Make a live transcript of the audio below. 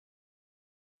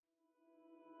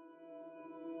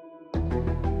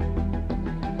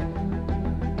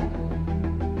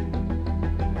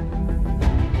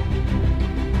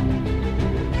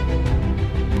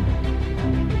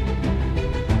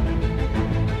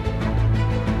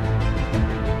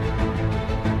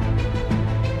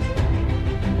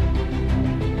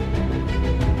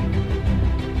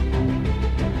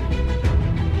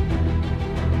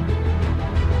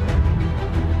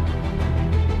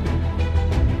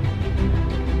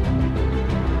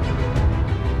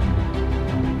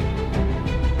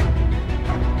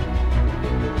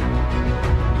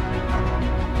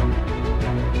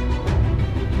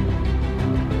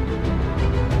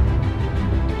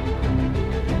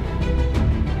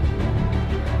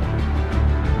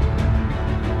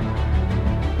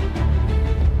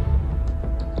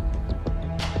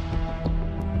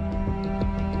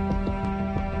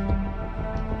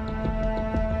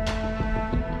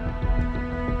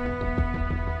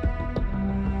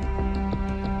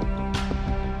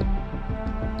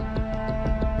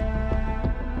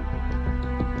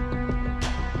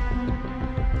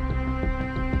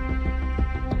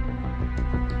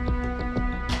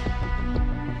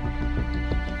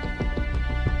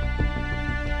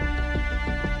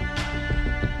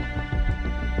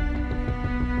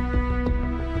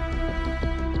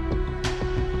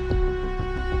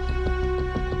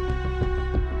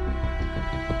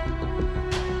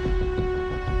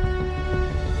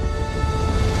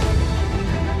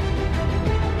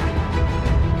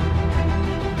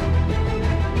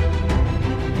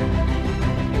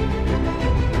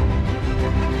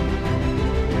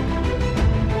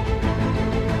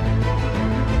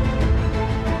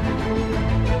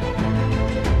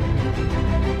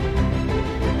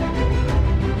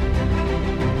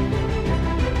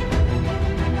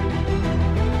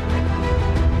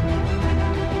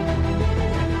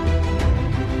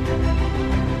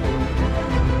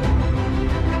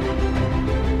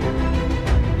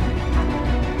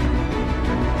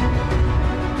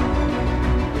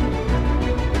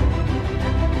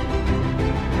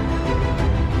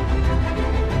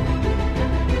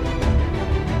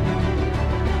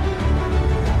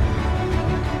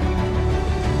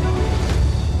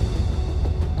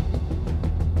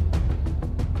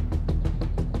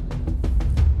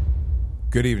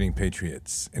Good evening,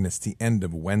 Patriots. And it's the end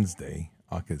of Wednesday,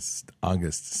 August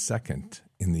 2nd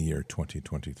in the year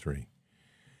 2023.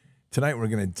 Tonight, we're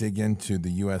going to dig into the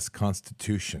U.S.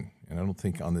 Constitution. And I don't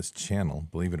think on this channel,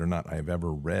 believe it or not, I have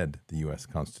ever read the U.S.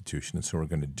 Constitution. And so we're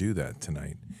going to do that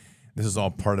tonight. This is all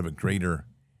part of a greater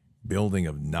building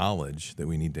of knowledge that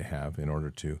we need to have in order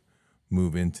to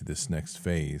move into this next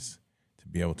phase to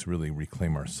be able to really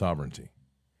reclaim our sovereignty.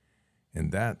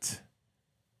 And that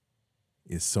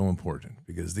is so important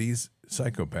because these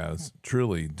psychopaths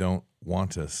truly don't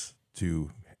want us to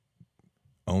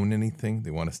own anything.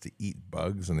 They want us to eat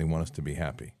bugs and they want us to be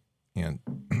happy. And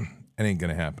it ain't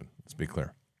going to happen. Let's be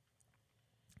clear.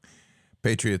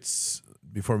 Patriots,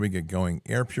 before we get going,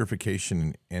 air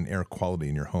purification and air quality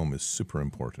in your home is super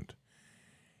important.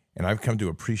 And I've come to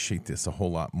appreciate this a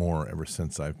whole lot more ever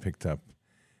since I've picked up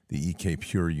the EK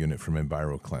Pure unit from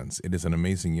EnviroCleanse. It is an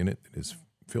amazing unit. It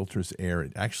filters air.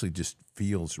 It actually just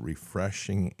feels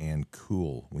refreshing and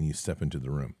cool when you step into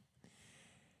the room.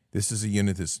 This is a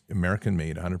unit that's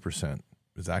American-made, 100%. It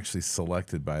was actually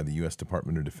selected by the U.S.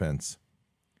 Department of Defense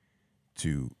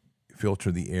to filter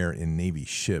the air in Navy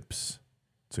ships.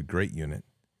 It's a great unit.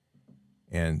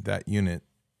 And that unit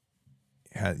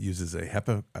uses a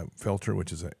HEPA filter,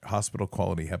 which is a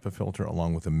hospital-quality HEPA filter,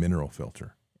 along with a mineral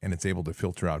filter. And it's able to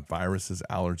filter out viruses,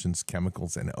 allergens,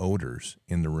 chemicals, and odors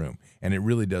in the room. And it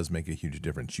really does make a huge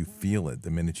difference. You feel it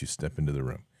the minute you step into the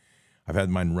room. I've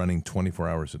had mine running 24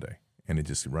 hours a day, and it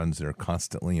just runs there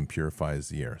constantly and purifies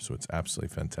the air. So it's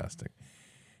absolutely fantastic.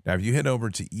 Now, if you head over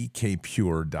to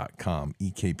ekpure.com,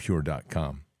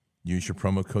 use your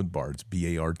promo code BARDS,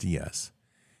 B-A-R-D-S,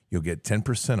 you'll get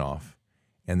 10% off.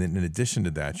 And then in addition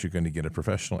to that, you're going to get a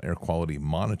professional air quality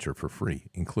monitor for free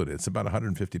included. It's about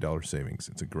 $150 savings.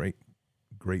 It's a great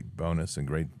bonus and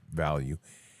great value.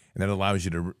 And that allows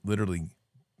you to literally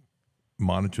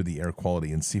monitor the air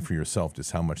quality and see for yourself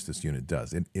just how much this unit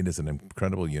does. It is an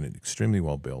incredible unit, extremely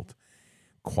well built,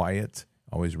 quiet,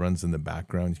 always runs in the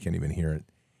background. You can't even hear it.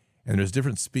 And there's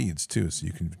different speeds too, so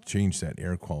you can change that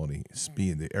air quality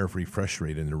speed, the air refresh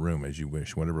rate in the room as you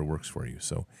wish, whatever works for you.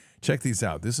 So check these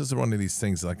out. This is one of these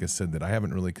things, like I said, that I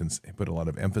haven't really put a lot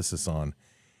of emphasis on,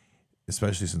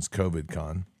 especially since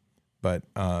COVID-Con. But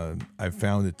I've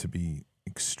found it to be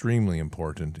extremely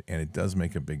important, and it does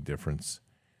make a big difference.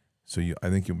 So I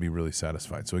think you'll be really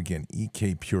satisfied. So again,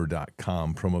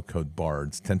 ekpure.com, promo code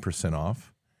BARDS, 10%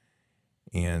 off.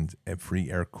 And a free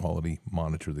air quality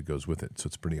monitor that goes with it. So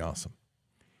it's pretty awesome.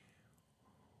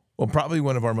 Well, probably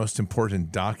one of our most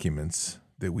important documents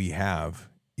that we have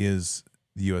is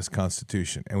the U.S.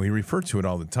 Constitution. And we refer to it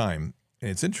all the time. And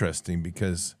it's interesting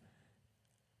because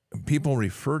people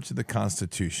refer to the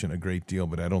Constitution a great deal,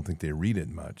 but I don't think they read it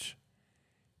much,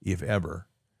 if ever.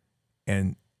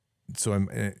 And so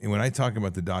when I talk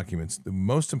about the documents, the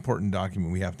most important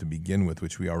document we have to begin with,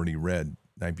 which we already read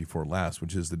night before last,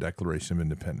 which is the Declaration of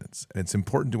Independence. And it's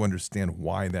important to understand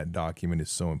why that document is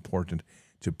so important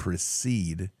to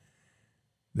precede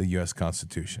the U.S.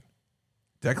 Constitution.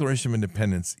 Declaration of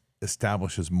Independence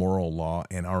establishes moral law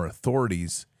and our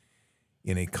authorities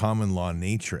in a common law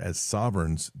nature as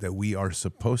sovereigns that we are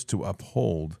supposed to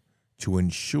uphold to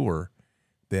ensure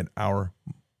that our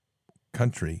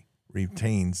country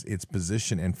retains its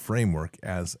position and framework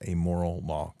as a moral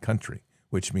law country,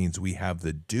 which means we have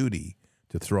the duty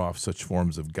to throw off such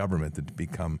forms of government that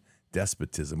become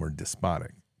despotism or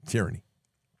despotic tyranny.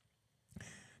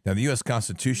 Now, the U.S.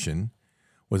 Constitution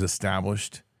is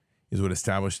what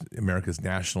established America's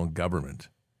national government,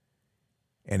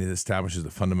 and it establishes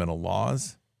the fundamental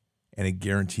laws, and it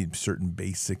guaranteed certain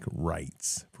basic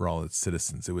rights for all its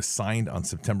citizens. It was signed on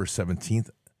September 17th,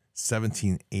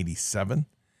 1787,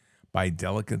 by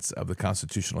delegates of the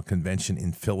Constitutional Convention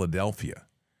in Philadelphia.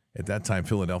 At that time,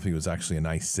 Philadelphia was actually a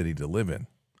nice city to live in,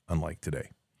 unlike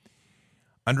today.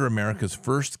 Under America's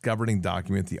first governing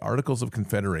document, the Articles of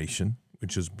Confederation,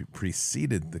 which has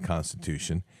preceded the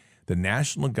Constitution, the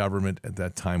national government at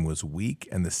that time was weak,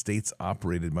 and the states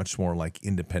operated much more like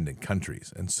independent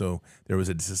countries. And so there was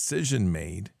a decision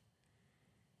made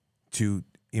to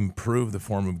improve the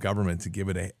form of government to give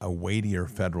it a weightier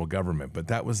federal government, but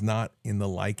that was not in the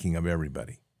liking of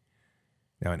everybody.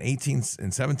 Now, in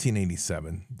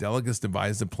 1787, delegates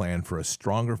devised a plan for a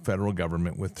stronger federal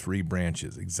government with three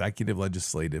branches, executive,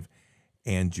 legislative,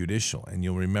 and judicial. And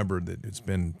you'll remember that it's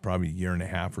been probably a year and a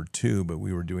half or two, but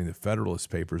we were doing the Federalist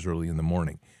Papers early in the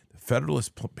morning. The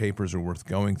Federalist Papers are worth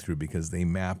going through because they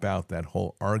map out that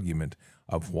whole argument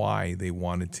of why they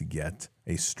wanted to get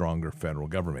a stronger federal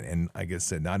government. And like I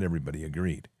said, not everybody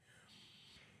agreed.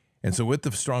 And so with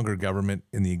the stronger government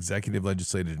in the executive,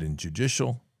 legislative, and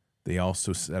judicial, They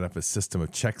also set up a system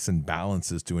of checks and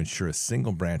balances to ensure a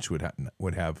single branch would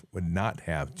not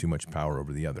have too much power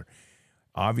over the other.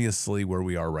 Obviously, where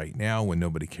we are right now, when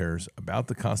nobody cares about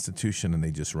the Constitution and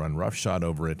they just run roughshod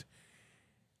over it,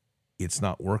 it's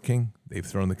not working. They've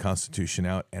thrown the Constitution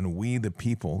out, and we, the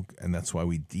people, and that's why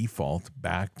we default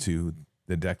back to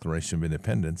the Declaration of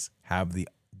Independence, have the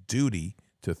duty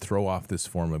to throw off this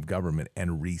form of government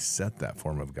and reset that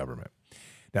form of government.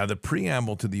 Now, the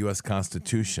preamble to the U.S.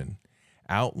 Constitution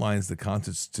outlines the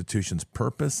Constitution's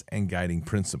purpose and guiding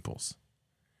principles.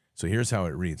 So here's how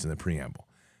it reads in the preamble.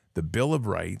 The Bill of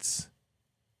Rights,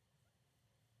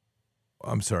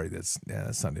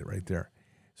 that's not it right there.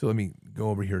 So let me go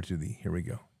over here here we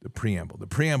go, the preamble. The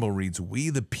preamble reads, we,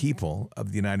 the people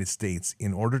of the United States,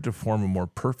 in order to form a more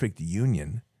perfect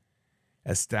union,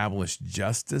 establish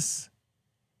justice,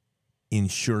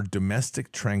 ensure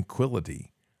domestic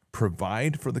tranquility,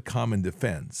 provide for the common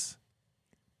defense,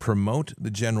 promote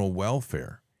the general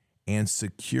welfare, and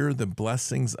secure the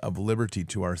blessings of liberty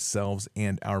to ourselves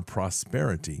and our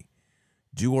prosperity,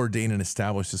 do ordain and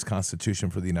establish this Constitution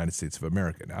for the United States of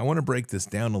America. Now, I want to break this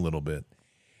down a little bit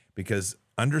because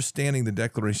understanding the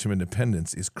Declaration of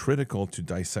Independence is critical to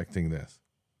dissecting this.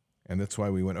 And that's why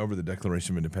we went over the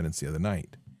Declaration of Independence the other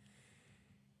night.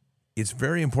 It's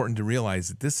very important to realize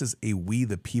that this is a we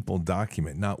the people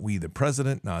document, not we the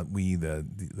president, not we the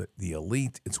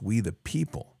elite. It's we the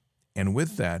people. And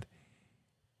with that,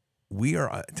 we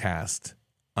are tasked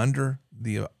under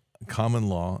the common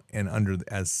law and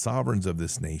as sovereigns of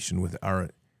this nation with our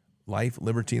life,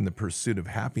 liberty, and the pursuit of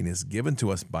happiness given to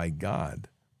us by God.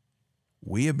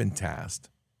 We have been tasked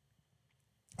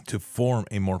to form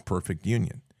a more perfect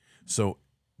union. So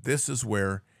this is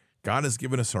where God has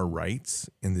given us our rights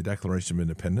in the Declaration of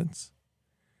Independence.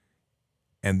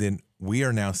 And then we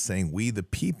are now saying we, the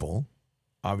people,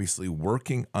 obviously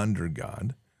working under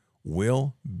God,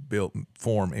 will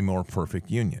form a more perfect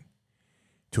union.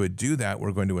 To do that,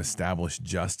 we're going to establish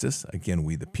justice. Again,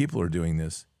 we, the people, are doing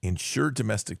this. Ensure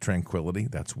domestic tranquility.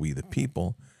 That's we, the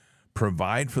people.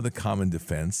 Provide for the common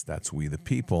defense. That's we, the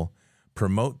people.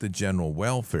 Promote the general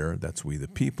welfare. That's we, the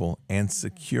people. And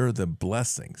secure the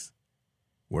blessings.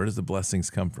 Where does the blessings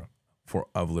come from?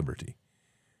 Of liberty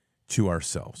to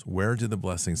ourselves. Where do the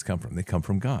blessings come from? They come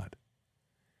from God.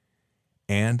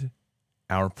 And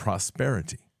our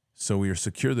prosperity. So we are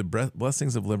secure the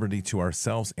blessings of liberty to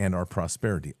ourselves and our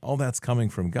prosperity. All that's coming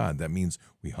from God. That means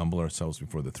we humble ourselves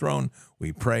before the throne,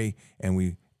 we pray, and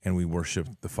we worship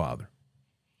the Father.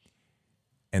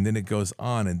 And then it goes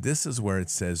on, and this is where it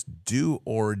says, do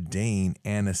ordain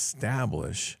and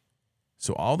establish.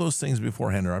 So all those things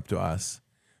beforehand are up to us.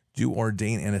 Do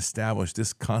ordain and establish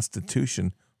this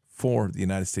Constitution for the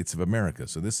United States of America.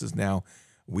 So this is now,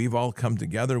 we've all come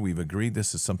together, we've agreed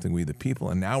this is something we the people,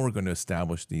 and now we're going to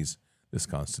establish this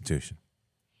Constitution.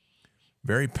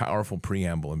 Very powerful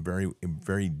preamble and very,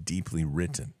 very deeply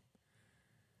written.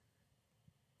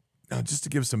 Now, just to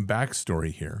give some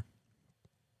backstory here,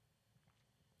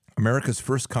 America's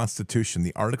first Constitution,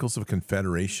 the Articles of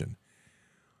Confederation,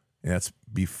 and that's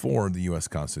before the U.S.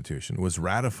 Constitution, was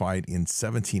ratified in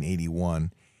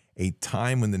 1781, a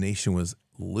time when the nation was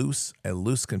a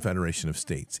loose confederation of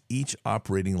states, each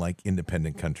operating like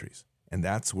independent countries. And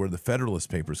that's where the Federalist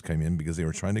Papers came in, because they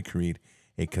were trying to create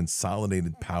a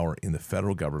consolidated power in the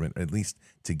federal government, or at least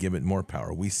to give it more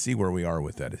power. We see where we are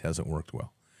with that. It hasn't worked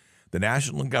well. The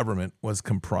national government was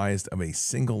comprised of a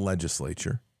single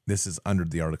legislature. This is under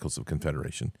the Articles of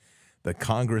Confederation. The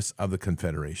Congress of the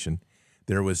Confederation.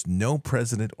 There was no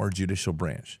president or judicial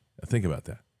branch. Now think about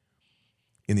that.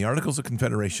 In the Articles of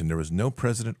Confederation, there was no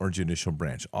president or judicial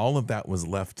branch. All of that was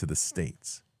left to the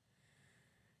states.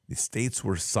 The states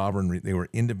were sovereign. They were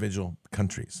individual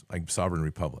countries, like sovereign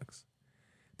republics.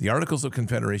 The Articles of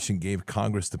Confederation gave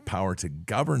Congress the power to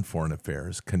govern foreign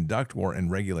affairs, conduct war,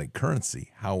 and regulate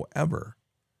currency. However,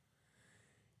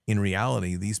 in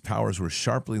reality, these powers were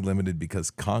sharply limited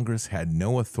because Congress had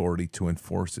no authority to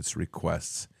enforce its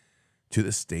requests to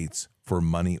the states for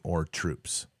money or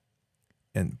troops.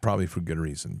 And probably for good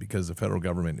reason, because the federal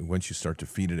government, once you start to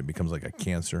feed it, it becomes like a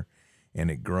cancer, and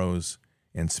it grows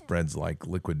and spreads like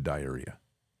liquid diarrhea.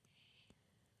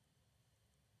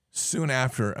 Soon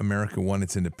after America won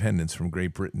its independence from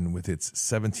Great Britain with its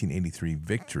 1783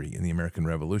 victory in the American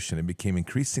Revolution, it became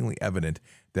increasingly evident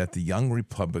that the young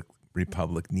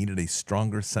republic needed a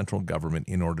stronger central government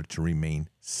in order to remain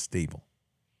stable.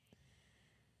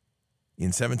 In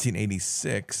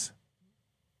 1786,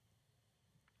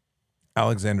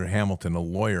 Alexander Hamilton, a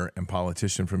lawyer and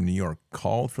politician from New York,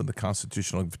 called for the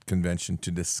Constitutional Convention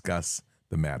to discuss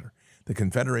the matter. The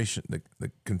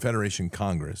Confederation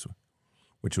Congress,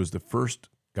 which was the first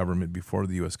government before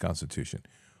the U.S. Constitution,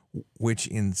 which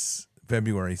in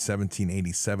February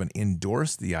 1787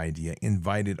 endorsed the idea,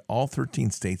 invited all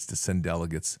 13 states to send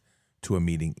delegates to a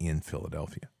meeting in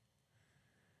Philadelphia.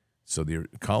 So the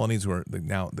colonies were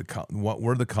what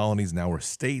were the colonies now were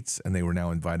states, and they were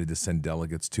now invited to send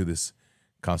delegates to this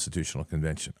Constitutional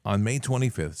Convention. On May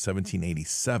 25th,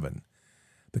 1787,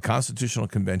 the Constitutional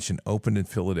Convention opened in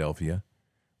Philadelphia,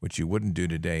 which you wouldn't do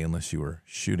today unless you were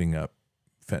shooting up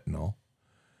fentanyl,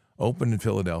 opened in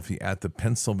Philadelphia at the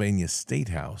Pennsylvania State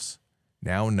House,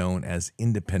 now known as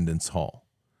Independence Hall,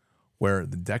 where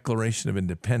the Declaration of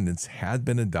Independence had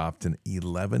been adopted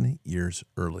 11 years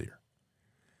earlier.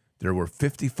 There were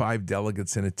 55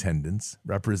 delegates in attendance,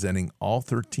 representing all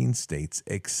 13 states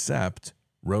except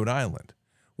Rhode Island,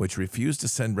 which refused to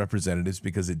send representatives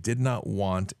because it did not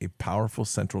want a powerful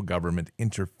central government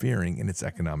interfering in its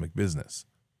economic business.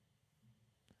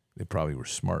 They probably were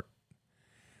smart.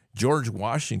 George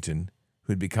Washington,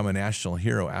 who had become a national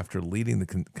hero after leading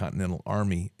the Continental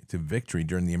Army to victory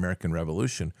during the American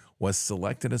Revolution, was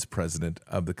selected as president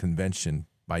of the convention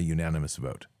by unanimous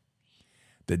vote.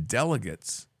 The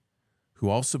delegates, who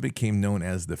also became known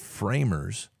as the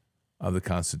framers of the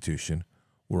Constitution,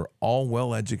 were all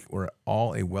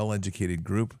a well-educated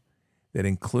group that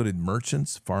included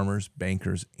merchants, farmers,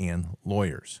 bankers, and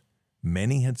lawyers.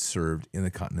 Many had served in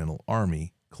the Continental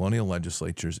Army, colonial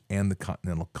legislatures, and the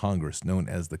Continental Congress, known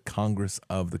as the Congress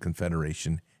of the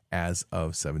Confederation as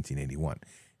of 1781.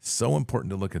 So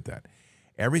important to look at that.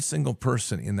 Every single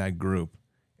person in that group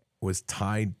was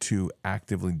tied to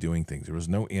actively doing things. There was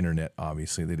no internet,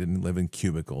 obviously. They didn't live in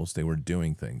cubicles. They were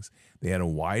doing things. They had a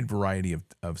wide variety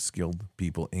of skilled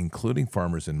people, including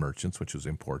farmers and merchants, which was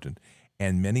important,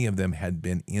 and many of them had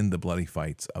been in the bloody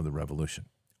fights of the Revolution.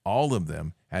 All of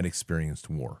them had experienced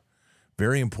war.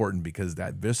 Very important because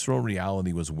that visceral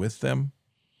reality was with them,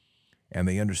 and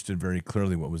they understood very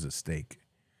clearly what was at stake.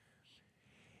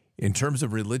 In terms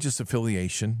of religious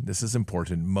affiliation, this is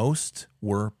important. Most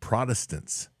were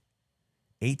Protestants.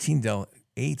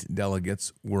 8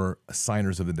 delegates were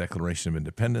signers of the Declaration of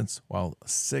Independence, while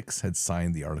 6 had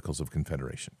signed the Articles of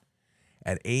Confederation.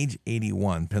 At age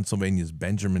 81, Pennsylvania's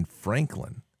Benjamin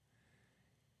Franklin,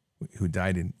 who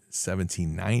died in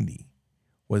 1790,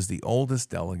 was the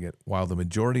oldest delegate, while the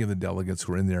majority of the delegates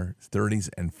were in their 30s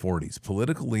and 40s.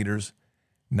 Political leaders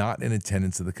not in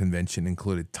attendance at the convention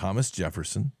included Thomas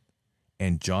Jefferson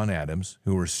and John Adams,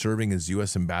 who were serving as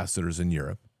U.S. ambassadors in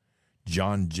Europe,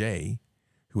 John Jay,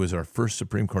 who was our first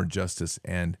Supreme Court justice,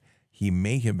 and he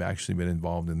may have actually been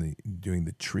involved in doing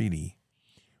the treaty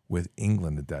with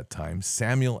England at that time.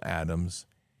 Samuel Adams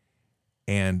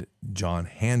and John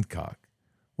Hancock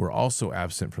were also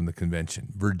absent from the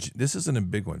convention. This isn't a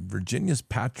big one. Virginia's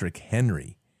Patrick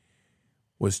Henry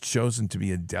was chosen to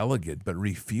be a delegate, but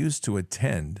refused to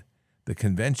attend the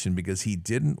convention because he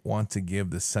didn't want to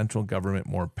give the central government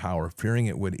more power, fearing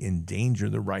it would endanger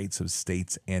the rights of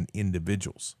states and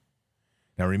individuals.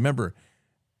 Now remember,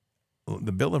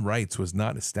 the Bill of Rights was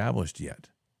not established yet,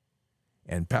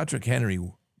 and Patrick Henry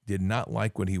did not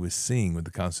like what he was seeing with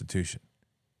the Constitution.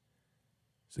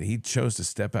 So he chose to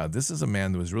step out. This is a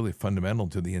man that was really fundamental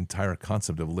to the entire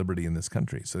concept of liberty in this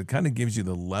country. So it kind of gives you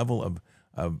the level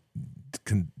of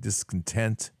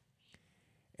discontent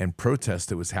and protest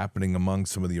that was happening among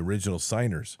some of the original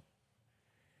signers.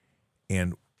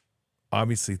 And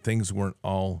obviously things weren't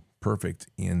all perfect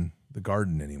in the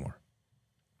garden anymore.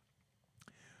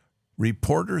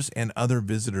 Reporters and other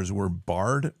visitors were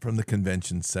barred from the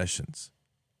convention sessions.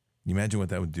 Can you imagine what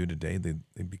that would do today?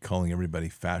 They'd be calling everybody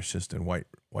fascist and white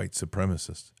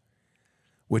supremacists,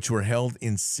 which were held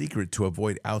in secret to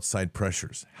avoid outside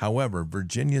pressures. However,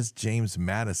 Virginia's James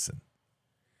Madison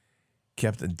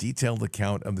kept a detailed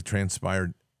account of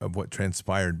what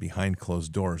transpired behind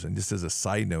closed doors. And just as a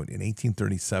side note, in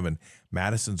 1837,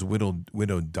 Madison's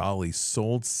widow Dolly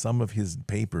sold some of his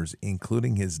papers,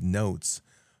 including his notes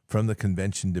from the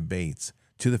convention debates,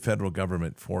 to the federal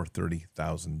government for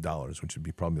 $30,000, which would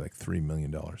be probably like $3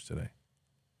 million today.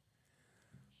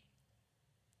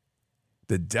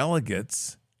 The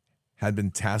delegates had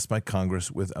been tasked by Congress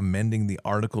with amending the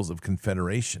Articles of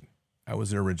Confederation. That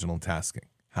was their original tasking.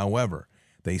 However,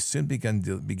 they soon began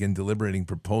deliberating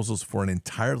proposals for an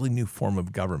entirely new form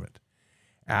of government.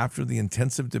 After the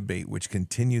intensive debate, which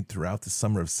continued throughout the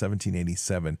summer of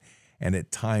 1787 and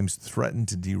at times threatened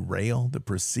to derail the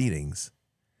proceedings,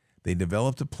 they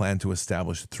developed a plan to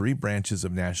establish 3 branches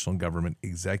of national government: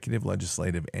 executive,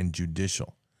 legislative, and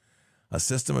judicial. A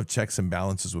system of checks and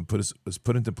balances was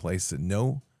put into place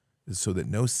so that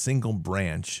no single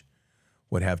branch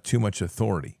would have too much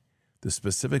authority. The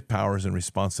specific powers and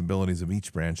responsibilities of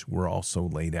each branch were also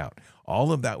laid out.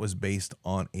 All of that was based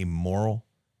on a moral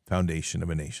foundation of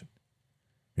a nation.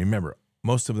 Remember,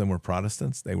 most of them were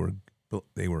Protestants. They were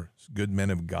good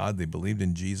men of God. They believed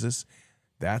in Jesus.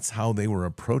 That's how they were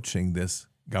approaching this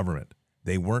government.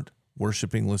 They weren't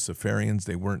worshiping Luciferians.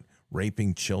 They weren't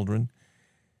raping children.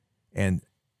 And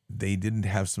they didn't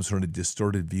have some sort of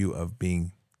distorted view of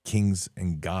being kings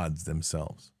and gods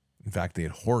themselves. In fact, they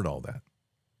abhorred all that.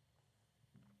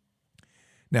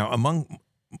 Now, among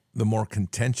the more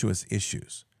contentious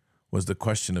issues was the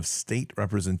question of state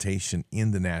representation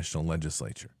in the national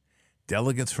legislature.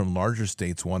 Delegates from larger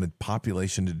states wanted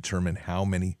population to determine how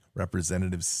many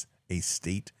representatives a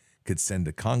state could send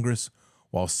to Congress,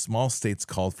 while small states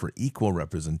called for equal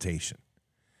representation.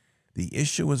 The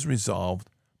issue was resolved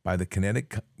by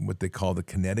what they call the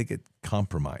Connecticut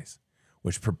Compromise,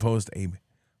 which proposed a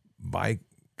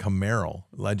bicameral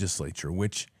legislature,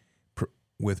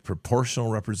 with proportional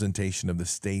representation of the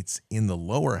states in the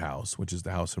lower house, which is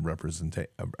the House of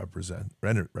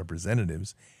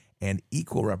Representatives, and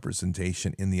equal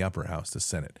representation in the upper house, the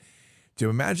Senate. To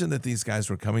imagine that these guys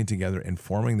were coming together and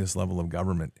forming this level of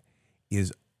government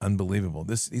is unbelievable.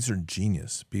 These are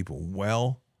genius people,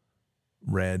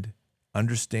 well-read,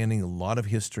 understanding a lot of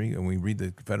history. And we read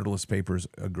the Federalist Papers,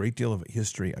 a great deal of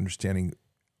history, understanding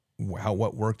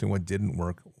what worked and what didn't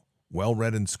work,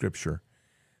 well-read in Scripture.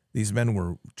 These men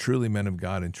were truly men of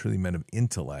God and truly men of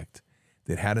intellect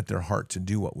that had at their heart to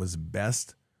do what was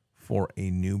best for a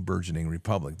new burgeoning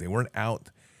republic. They weren't out.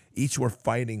 Each were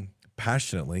fighting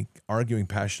passionately, arguing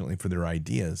passionately for their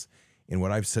ideas. And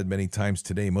what I've said many times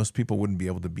today, most people wouldn't be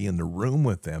able to be in the room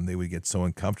with them. They would get so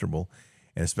uncomfortable.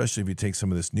 And especially if you take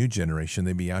some of this new generation,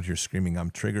 they'd be out here screaming,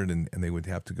 "I'm triggered," and they would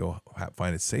have to go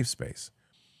find a safe space.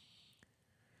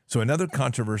 So another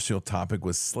controversial topic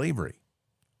was slavery.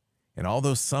 And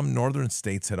although some northern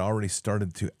states had already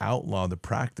started to outlaw the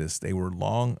practice, they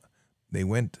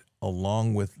went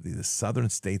along with the southern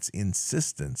states'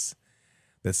 insistence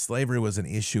that slavery was an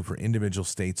issue for individual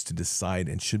states to decide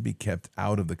and should be kept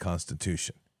out of the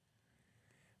Constitution.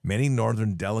 Many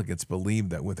northern delegates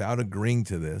believed that without agreeing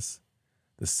to this,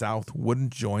 the South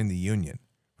wouldn't join the Union.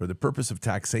 For the purpose of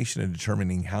taxation and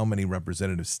determining how many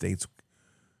representative states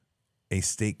a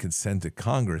state could send to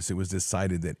Congress, it was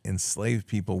decided that enslaved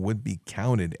people would be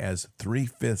counted as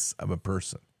 3/5 of a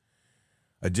person.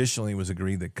 Additionally, it was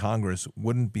agreed that Congress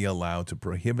wouldn't be allowed to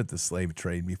prohibit the slave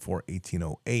trade before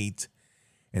 1808,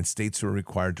 and states were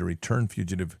required to return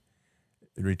fugitive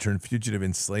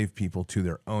enslaved people to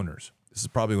their owners. This is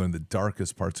probably one of the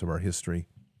darkest parts of our history.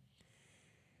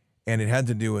 And it had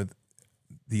to do with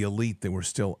the elite that were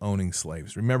still owning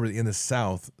slaves. Remember, in the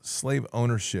South, slave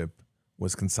ownership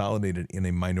was consolidated in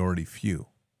a minority few.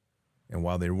 And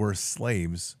while there were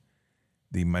slaves,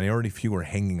 the minority few were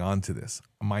hanging on to this.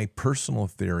 My personal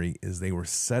theory is they were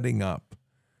setting up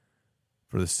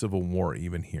for the Civil War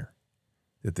even here,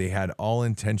 that they had all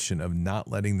intention of not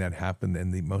letting that happen,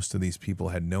 and most of these people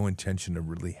had no intention of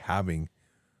really having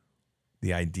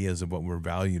the ideas of what were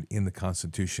valued in the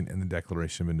Constitution and the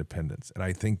Declaration of Independence. And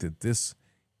I think that this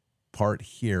part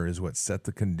here is what set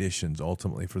the conditions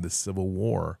ultimately for the Civil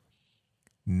War,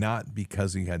 not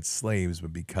because he had slaves,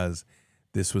 but because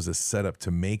this was a setup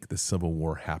to make the Civil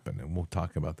War happen. And we'll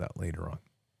talk about that later on.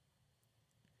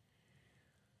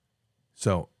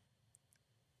 So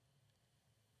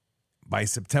by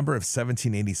September of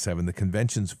 1787, the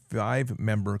convention's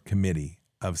 5-member committee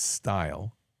of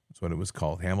style, that's what it was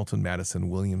called, Hamilton, Madison,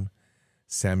 William,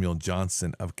 Samuel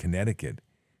Johnson of Connecticut,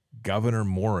 Governor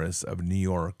Morris of New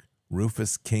York,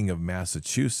 Rufus King of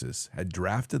Massachusetts, had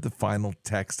drafted the final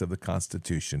text of the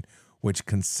Constitution, which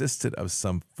consisted of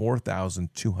some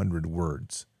 4,200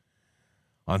 words.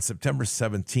 On September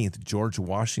 17th, George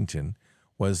Washington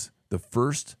was the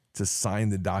first to sign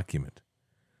the document.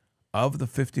 Of the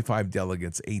 55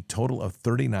 delegates, a total of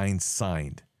 39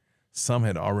 signed. Some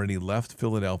had already left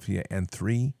Philadelphia, and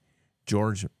 3,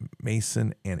 George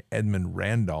Mason and Edmund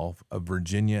Randolph of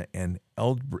Virginia and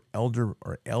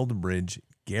Elbridge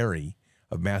Gerry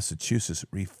of Massachusetts,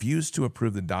 refused to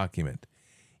approve the document.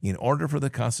 In order for the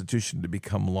Constitution to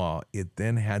become law, it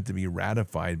then had to be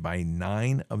ratified by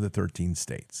 9 of the 13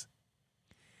 states.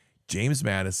 James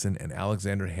Madison and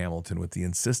Alexander Hamilton, with the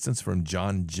insistence from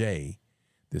John Jay,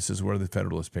 this is where the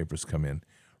Federalist Papers come in,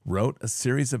 wrote a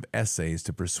series of essays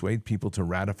to persuade people to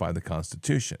ratify the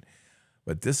Constitution.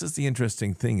 But this is the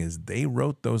interesting thing, is they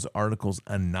wrote those articles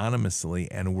anonymously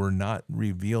and were not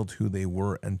revealed who they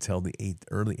were until the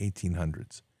early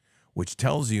 1800s, which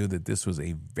tells you that this was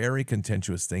a very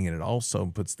contentious thing, and it also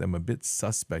puts them a bit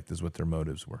suspect as what their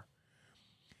motives were.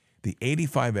 The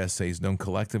 85 essays, known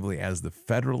collectively as the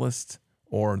Federalist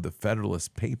or the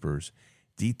Federalist Papers,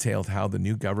 detailed how the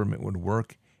new government would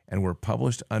work and were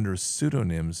published under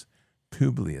pseudonyms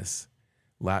Publius,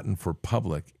 Latin for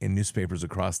public, in newspapers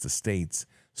across the states,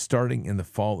 starting in the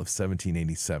fall of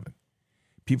 1787.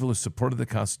 People who supported the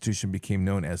Constitution became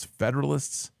known as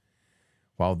Federalists,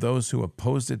 while those who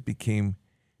opposed it became,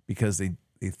 because they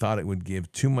thought it would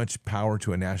give too much power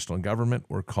to a national government,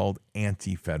 were called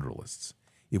Anti-Federalists.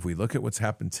 If we look at what's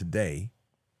happened today,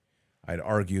 I'd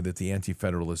argue that the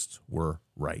Anti-Federalists were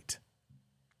right.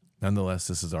 Nonetheless,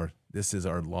 this is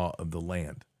our law of the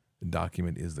land. The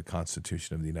document is the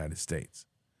Constitution of the United States.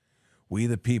 We,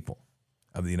 the people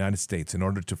of the United States, in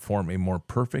order to form a more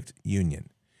perfect union,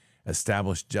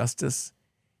 establish justice,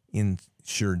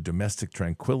 ensure domestic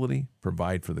tranquility,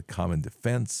 provide for the common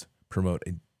defense, promote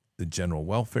the general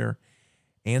welfare,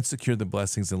 and secure the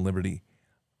blessings of liberty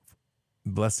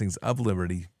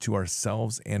to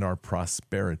ourselves and our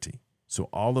prosperity. So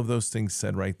all of those things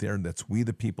said right there, that's we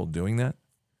the people doing that,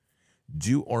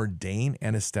 do ordain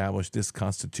and establish this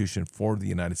Constitution for the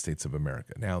United States of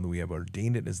America. Now we have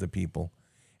ordained it as the people,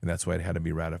 and that's why it had to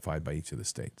be ratified by each of the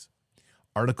states.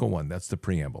 Article 1, that's the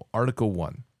preamble. Article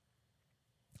 1,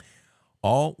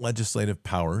 all legislative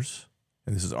powers,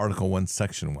 and this is Article 1,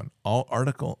 Section 1,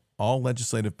 all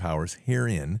legislative powers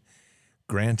herein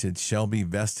granted shall be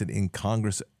vested in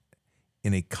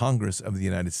a Congress of the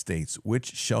United States,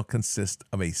 which shall consist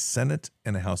of a Senate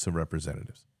and a House of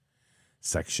Representatives.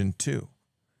 Section 2,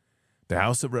 the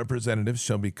House of Representatives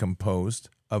shall be composed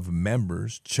of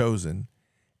members chosen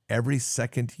every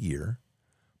second year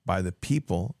by the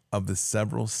people of the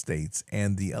several states,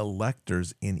 and the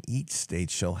electors in each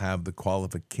state shall have the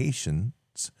qualifications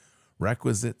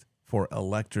requisite for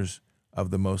electors of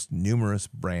the most numerous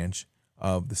branch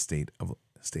of the state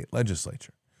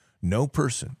legislature. No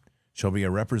person shall be a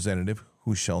representative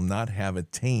who shall not have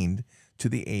attained to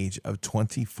the age of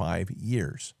 25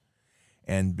 years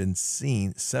and been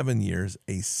seen 7 years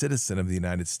a citizen of the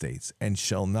United States, and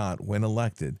shall not, when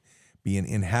elected, be an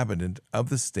inhabitant of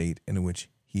the state in which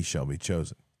he shall be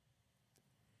chosen.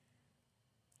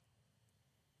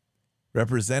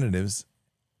 Representatives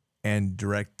and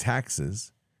direct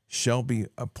taxes shall be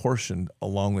apportioned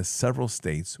along with several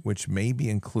states which may be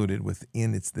included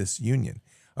within this union,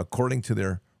 according to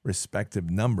their respective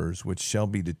numbers, which shall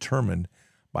be determined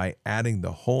by adding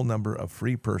the whole number of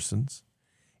free persons,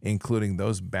 including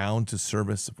those bound to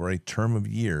service for a term of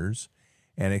years,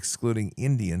 and excluding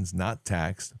Indians not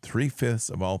taxed,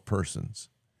 3/5 of all persons,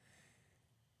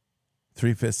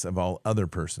 3/5 of all other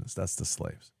persons, that's the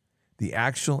slaves. The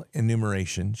actual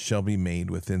enumeration shall be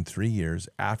made within 3 years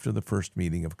after the first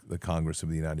meeting of the Congress of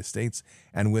the United States,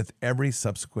 and with every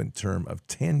subsequent term of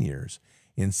 10 years,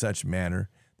 in such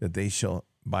manner that they shall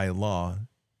by law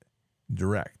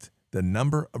direct. The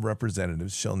number of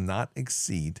representatives shall not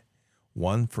exceed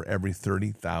one for every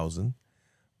 30,000,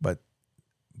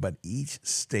 but each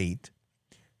state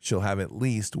shall have at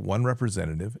least one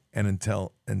representative, and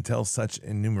until such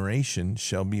enumeration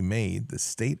shall be made, the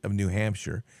state of New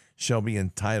Hampshire shall be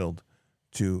entitled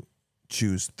to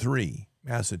choose 3,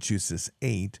 Massachusetts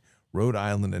 8, Rhode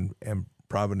Island and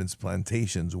Providence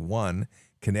Plantations 1,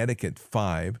 Connecticut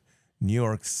 5, New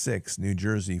York 6, New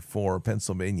Jersey 4,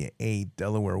 Pennsylvania 8,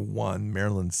 Delaware 1,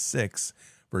 Maryland 6,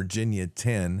 Virginia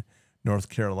 10, North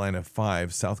Carolina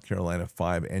 5, South Carolina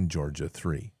 5, and Georgia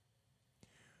 3.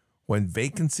 When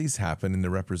vacancies happen in the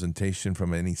representation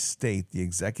from any state, the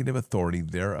executive authority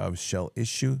thereof shall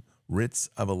issue writs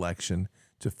of election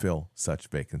to fill such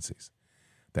vacancies.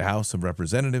 The House of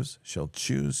Representatives shall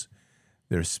choose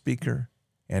their Speaker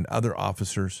and other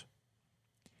officers,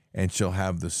 and shall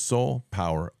have the sole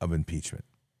power of impeachment.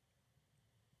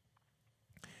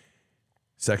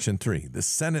 Section 3. The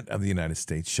Senate of the United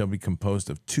States shall be composed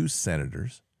of 2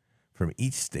 senators from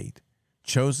each state,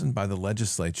 chosen by the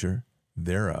legislature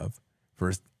thereof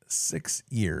for 6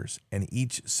 years, and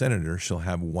each senator shall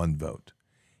have 1 vote.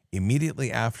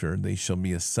 Immediately after they shall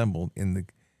be assembled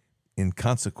in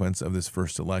consequence of this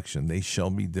first election, they shall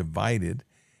be divided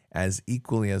as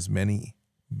equally as many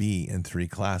be in 3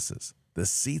 classes. The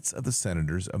seats of the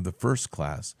senators of the first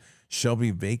class shall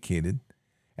be vacated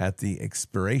at the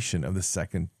expiration of the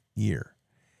second year,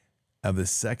 of the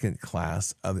second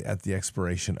class at the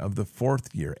expiration of the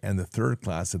 4th year, and the third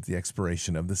class at the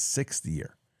expiration of the 6th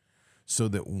year, so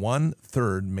that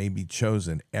 1/3 may be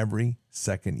chosen every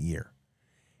second year.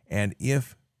 And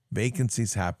if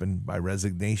vacancies happen by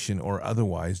resignation or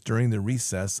otherwise during the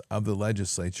recess of the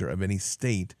legislature of any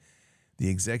state, the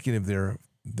executive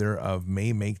thereof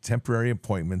may make temporary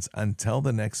appointments until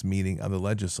the next meeting of the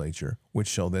legislature, which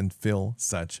shall then fill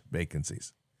such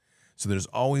vacancies. So there's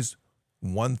always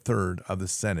 1/3 of the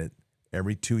Senate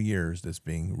every 2 years that's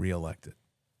being reelected.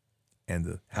 And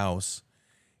the House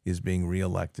is being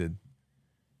reelected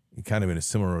kind of in a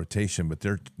similar rotation, but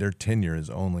their tenure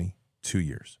is only 2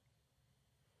 years.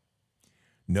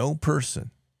 No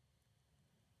person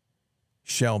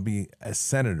shall be a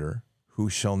senator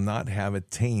who shall not have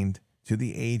attained to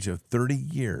the age of 30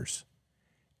 years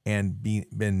and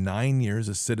been 9 years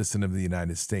a citizen of the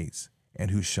United States, and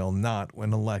who shall not,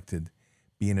 when elected,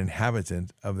 be an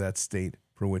inhabitant of that state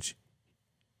for which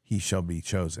he shall be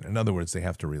chosen. In other words, they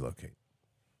have to relocate.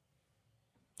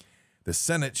 The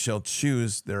Senate shall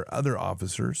choose their other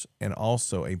officers and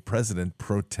also a president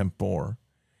pro tempore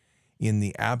in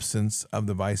the absence of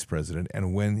the vice president,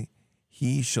 and when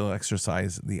he shall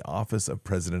exercise the office of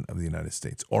President of the United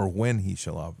States, or when he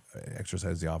shall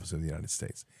exercise the office of the United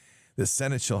States. The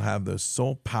Senate shall have the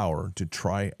sole power to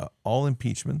try all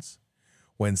impeachments.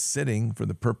 When sitting for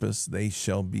the purpose, they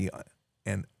shall be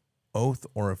an oath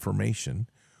or affirmation.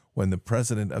 When the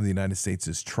President of the United States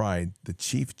is tried, the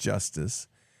Chief Justice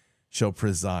shall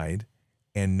preside,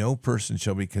 and no person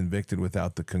shall be convicted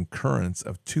without the concurrence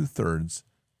of 2/3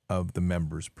 of the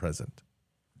members present.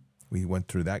 We went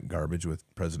through that garbage with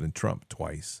President Trump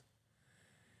twice.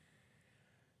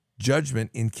 Judgment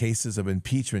in cases of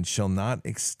impeachment shall not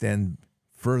extend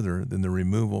further than the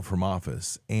removal from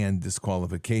office and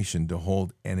disqualification to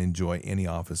hold and enjoy any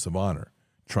office of honor,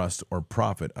 trust, or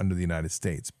profit under the United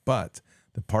States. But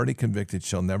the party convicted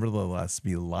shall nevertheless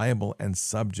be liable and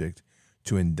subject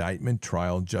to indictment,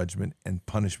 trial, judgment, and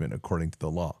punishment according to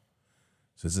the law.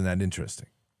 So isn't that interesting?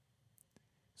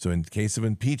 So in case of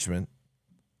impeachment,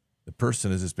 the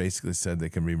person, as it's basically said, they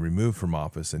can be removed from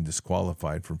office and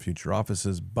disqualified from future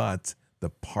offices, but the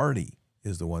party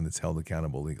is the one that's held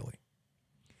accountable legally.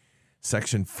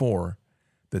 Section 4,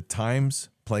 the times,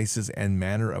 places, and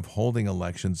manner of holding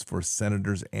elections for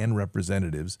senators and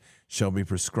representatives shall be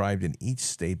prescribed in each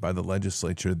state by the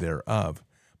legislature thereof,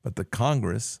 but the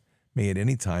Congress may at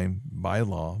any time, by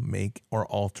law, make or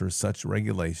alter such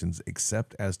regulations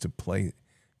except as to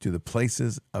the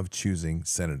places of choosing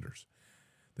senators.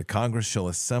 The Congress shall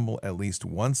assemble at least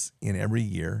once in every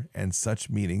year, and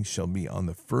such meetings shall be on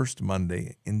the first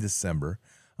Monday in December,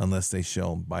 unless they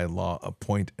shall by law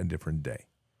appoint a different day.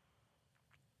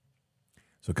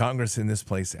 So Congress in this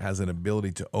place has an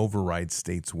ability to override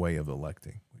states' way of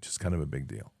electing, which is kind of a big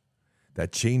deal.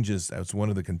 That changes, that's one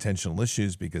of the contentional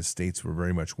issues because states were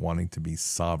very much wanting to be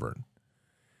sovereign.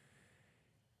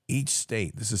 Each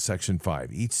state, this is Section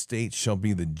 5, each state shall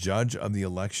be the judge of the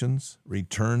elections,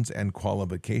 returns, and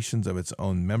qualifications of its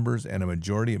own members, and a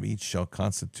majority of each shall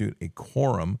constitute a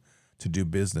quorum to do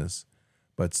business,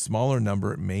 but smaller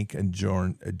number make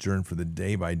adjourn for the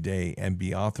day by day, and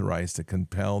be authorized to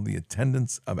compel the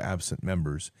attendance of absent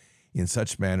members in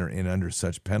such manner and under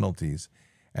such penalties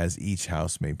as each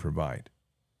house may provide.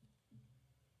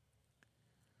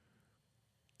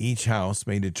 Each house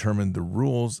may determine the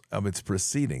rules of its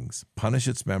proceedings, punish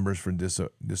its members for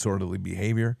disorderly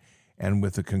behavior, and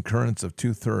with the concurrence of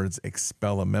 2/3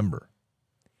 expel a member.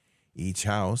 Each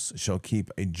house shall keep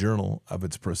a journal of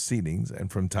its proceedings, and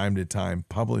from time to time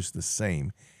publish the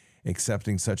same,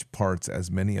 excepting such parts as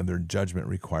many of their judgment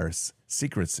requires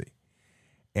secrecy.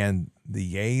 And the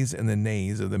yeas and the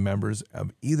nays of the members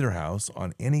of either house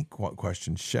on any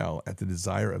question shall, at the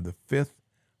desire of the fifth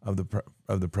of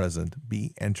the president,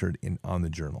 be entered on the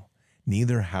journal.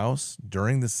 Neither house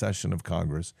during the session of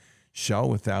Congress shall,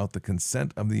 without the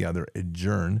consent of the other,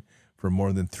 adjourn for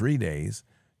more than 3 days,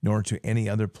 nor to any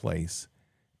other place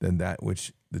than that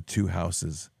which the two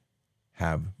houses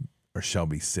have or shall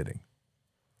be sitting.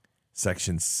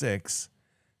 Section 6,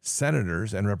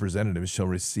 senators and representatives shall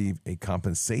receive a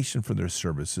compensation for their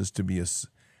services to be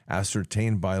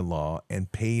ascertained by law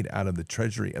and paid out of the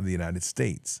Treasury of the United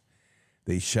States.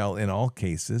 They shall in all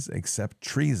cases, except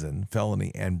treason,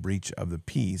 felony, and breach of the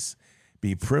peace,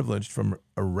 be privileged from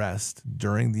arrest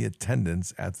during the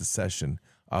attendance at the session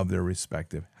of their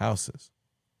respective houses.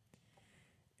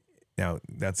 Now,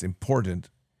 that's important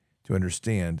to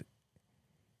understand.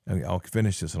 I'll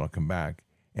finish this and I'll come back.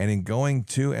 And in going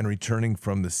to and returning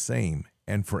from the same,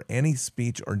 and for any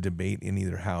speech or debate in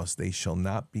either house, they shall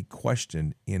not be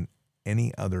questioned in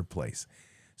any other place.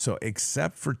 So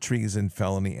except for treason,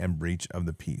 felony, and breach of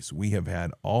the peace, we have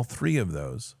had all three of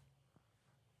those,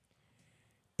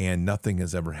 and nothing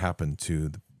has ever happened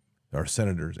to our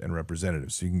senators and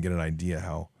representatives. So you can get an idea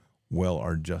how well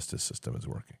our justice system is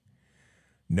working.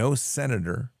 No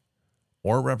senator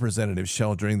or representative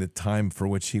shall, during the time for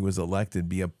which he was elected,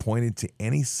 be appointed to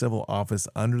any civil office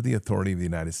under the authority of the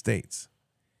United States,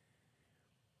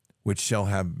 which shall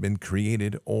have been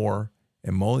created or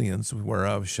emollients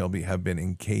whereof shall have been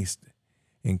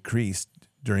increased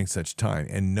during such time,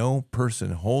 and no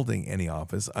person holding any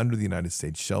office under the United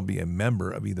States shall be a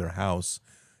member of either house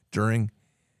during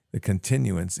the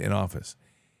continuance in office.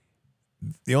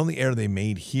 The only error they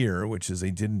made here, which is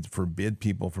they didn't forbid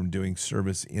people from doing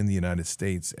service in the United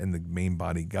States and the main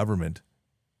body government,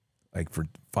 like for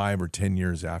 5 or 10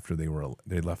 years after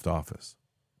they left office.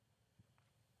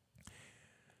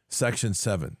 Section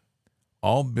 7.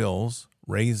 All bills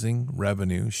raising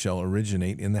revenue shall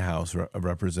originate in the House of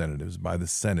Representatives by the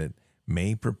Senate,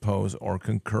 may propose or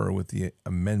concur with the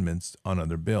amendments on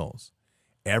other bills.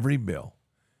 Every bill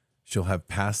shall have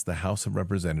passed the House of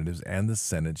Representatives, and the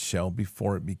Senate shall,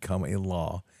 before it become a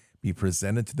law, be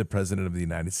presented to the President of the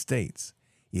United States.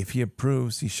 If he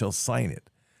approves, he shall sign it,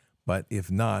 but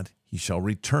if not, he shall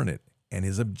return it, and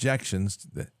his objections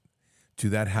to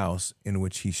that House in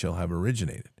which he shall have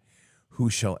originated, who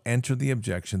shall enter the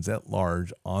objections at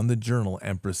large on the journal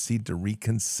and proceed to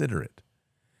reconsider it.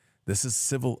 This is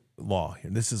civil law.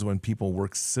 This is when people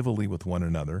work civilly with one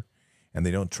another, and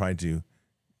they don't try to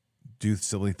do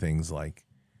silly things like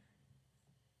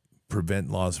prevent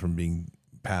laws from being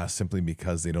passed simply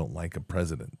because they don't like a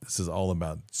president. This is all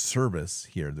about service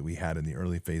here that we had in the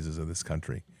early phases of this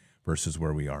country versus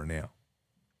where we are now.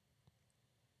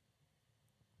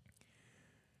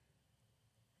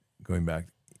 Going back,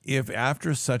 if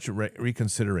after such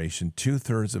reconsideration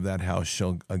 2/3 of that House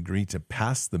shall agree to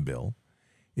pass the bill,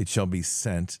 it shall be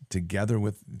sent, together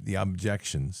with the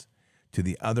objections, to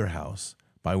the other House,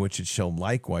 by which it shall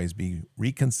likewise be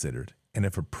reconsidered, and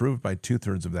if approved by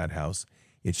 2/3 of that House,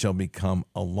 it shall become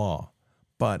a law.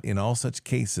 But in all such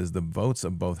cases, the votes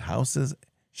of both Houses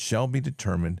shall be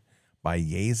determined by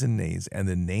yeas and nays, and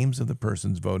the names of the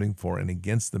persons voting for and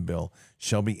against the bill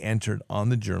shall be entered on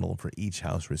the journal for each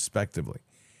House respectively.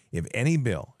 If any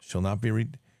bill shall not be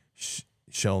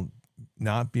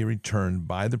returned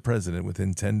by the President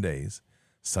within 10 days,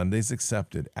 Sundays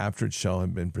excepted, after it shall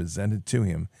have been presented to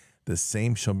him, the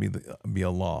same shall be a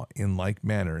law, in like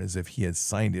manner as if he had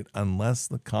signed it, unless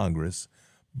the Congress,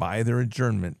 by their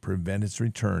adjournment, prevent its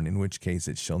return, in which case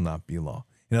it shall not be law.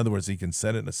 In other words, he can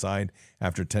set it aside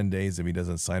after 10 days. If he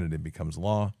doesn't sign it, it becomes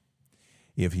law.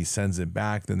 If he sends it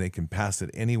back, then they can pass it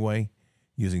anyway,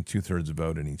 using 2/3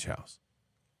 vote in each House.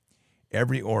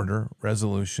 Every order,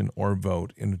 resolution, or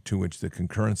vote into which the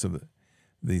concurrence of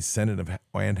the Senate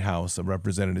and House of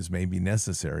Representatives may be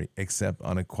necessary, except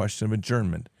on a question of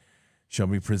adjournment, shall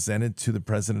be presented to the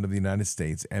President of the United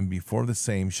States, and before the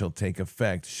same shall take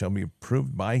effect, shall be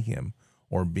approved by him,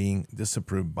 or being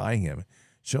disapproved by him,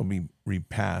 shall be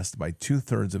repassed by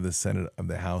 2/3 of the Senate of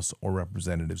the House or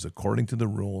Representatives, according to the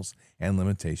rules and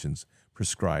limitations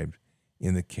prescribed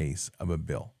in the case of a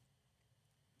bill.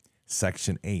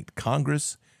 Section 8.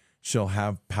 Congress shall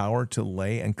have power to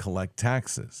lay and collect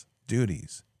taxes,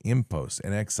 duties, imposts,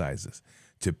 and excises,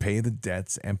 to pay the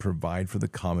debts and provide for the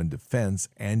common defense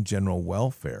and general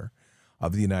welfare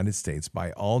of the United States.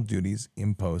 By all duties,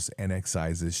 imposts, and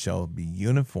excises shall be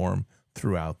uniform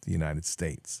throughout the United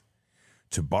States.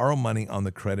 To borrow money on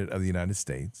the credit of the United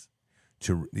States,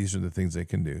 these are the things they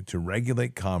can do, to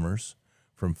regulate commerce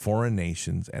from foreign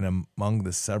nations and among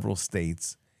the several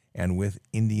states and with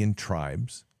Indian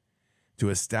tribes, to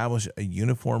establish a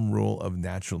uniform rule of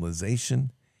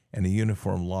naturalization and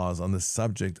uniform laws on the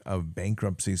subject of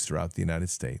bankruptcies throughout the United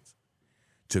States,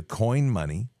 to coin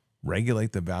money,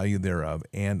 regulate the value thereof,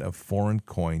 and of foreign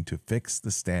coin, to fix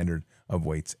the standard of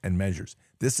weights and measures.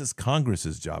 This is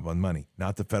Congress's job on money,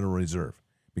 not the Federal Reserve,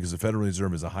 because the Federal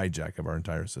Reserve is a hijack of our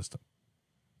entire system.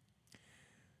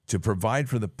 To provide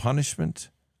for the punishment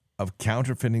of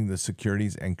counterfeiting the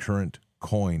securities and current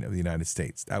coin of the United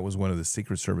States. That was one of the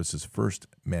Secret Service's first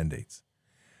mandates.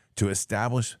 To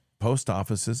establish post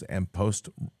offices and post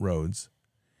roads,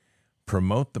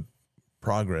 promote the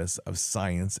progress of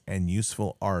science and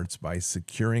useful arts by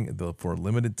securing for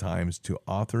limited times to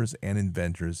authors and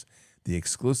inventors the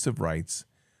exclusive rights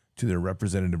to their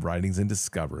representative writings and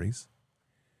discoveries.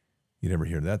 You never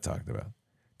hear that talked about.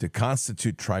 To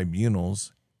constitute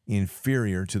tribunals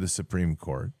inferior to the Supreme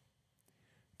Court,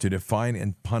 to define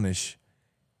and punish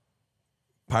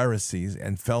piracies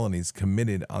and felonies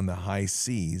committed on the high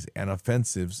seas and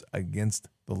offensives against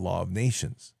the law of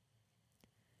nations.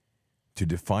 To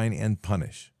define and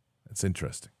punish. That's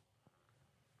interesting.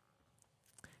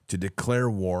 To declare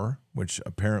war, which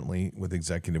apparently with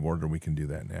executive order we can do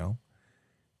that now.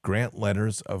 Grant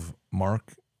letters of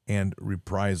marque and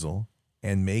reprisal,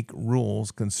 and make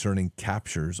rules concerning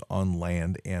captures on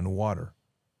land and water.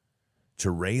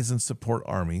 To raise and support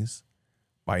armies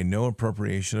by no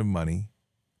appropriation of money,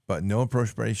 but no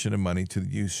appropriation of money to the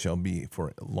use shall be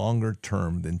for a longer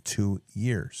term than 2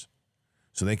 years.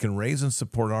 So they can raise and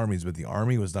support armies, but the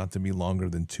army was not to be longer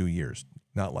than 2 years,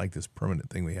 not like this permanent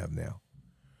thing we have now.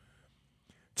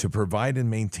 To provide and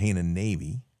maintain a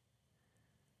navy,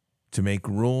 to make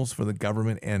rules for the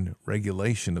government and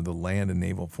regulation of the land and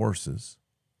naval forces,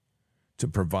 to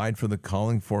provide for the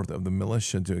calling forth of the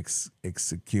militia to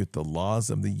execute the laws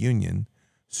of the Union,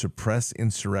 suppress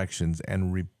insurrections,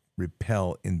 and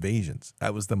repel invasions.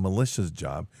 That was the militia's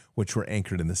job, which were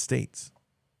anchored in the states.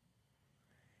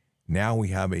 Now we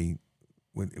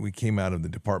came out of the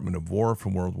Department of War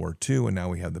from World War II, and now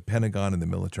we have the Pentagon and the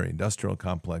military-industrial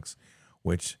complex,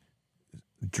 which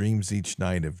dreams each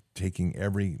night of taking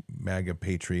every MAGA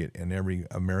patriot and every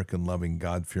American-loving,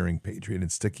 God-fearing patriot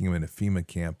and sticking them in a FEMA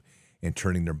camp and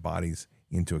turning their bodies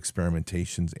into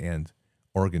experimentations and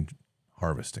organ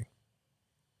harvesting.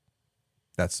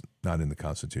 That's not in the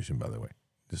Constitution, by the way.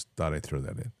 Just thought I'd throw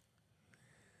that in.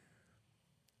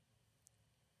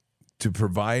 To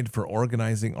provide for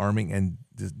organizing, arming, and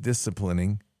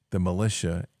disciplining the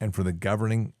militia, and for the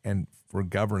governing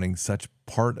such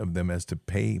part of them as to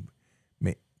pay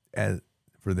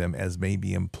for them as may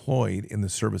be employed in the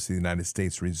service of the United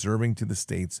States, reserving to the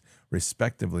states,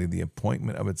 respectively, the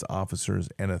appointment of its officers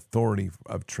and authority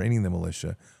of training the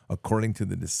militia according to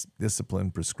the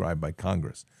discipline prescribed by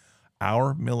Congress.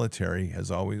 Our military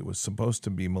was supposed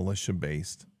to be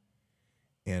militia-based,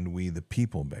 and we the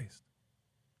people-based.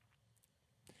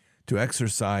 To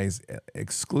exercise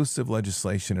exclusive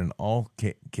legislation in all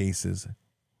cases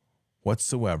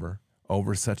whatsoever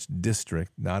over such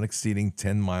district not exceeding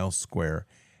 10 miles square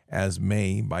as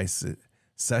may, by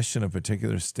cession of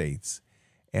particular states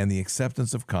and the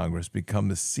acceptance of Congress, become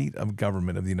the seat of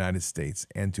government of the United States,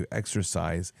 and to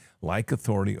exercise like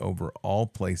authority over all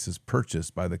places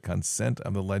purchased by the consent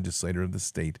of the legislator of the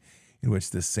state in which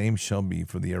the same shall be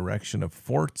for the erection of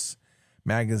forts,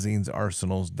 magazines,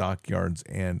 arsenals, dockyards,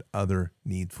 and other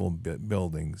needful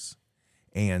buildings,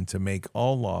 and to make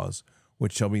all laws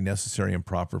which shall be necessary and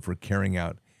proper for carrying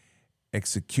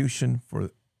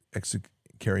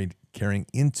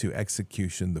into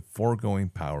execution the foregoing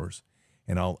powers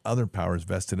and all other powers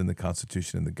vested in the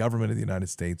Constitution and the government of the United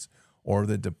States or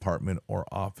the department or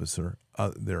officer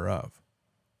thereof.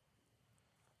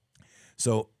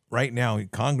 So right now,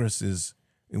 Congress is,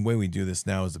 the way we do this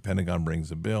now is the Pentagon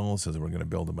brings a bill, says we're going to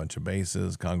build a bunch of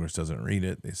bases. Congress doesn't read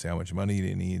it. They say, how much money do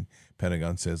you need?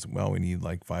 Pentagon says, well, we need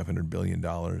like $500 billion.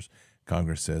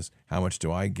 Congress says, how much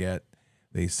do I get?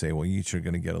 They say, well, you each are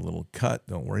going to get a little cut.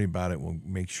 Don't worry about it. We'll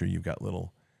make sure you've got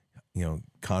little,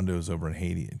 condos over in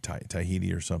Haiti,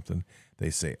 Tahiti or something. They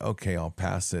say, okay, I'll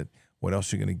pass it. What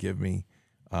else are you going to give me?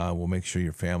 We'll make sure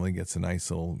your family gets a nice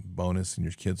little bonus and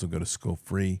your kids will go to school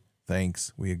free.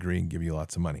 Thanks. We agree and give you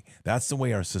lots of money. That's the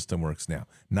way our system works now,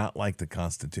 not like the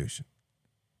Constitution.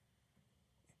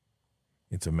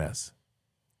 It's a mess.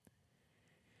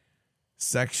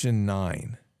 Section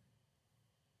 9.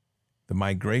 The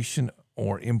migration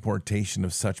or importation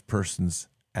of such persons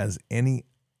as any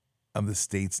of the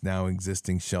states now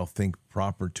existing shall think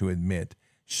proper to admit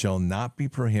shall not be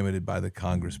prohibited by the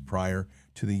Congress prior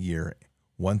to the year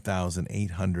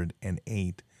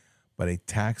 1808, but a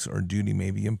tax or duty may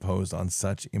be imposed on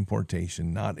such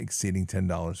importation not exceeding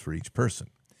 $10 for each person.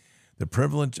 The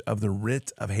privilege of the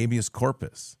writ of habeas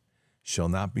corpus shall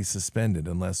not be suspended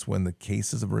unless when the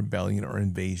cases of rebellion or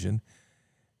invasion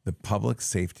the public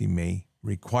safety may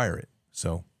require it.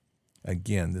 So,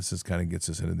 again, this is kind of gets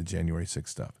us into the January 6th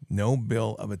stuff. No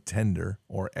bill of attainder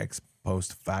or ex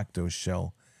post facto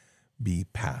shall be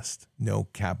passed. No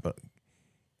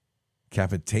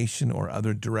capitation or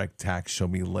other direct tax shall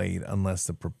be laid unless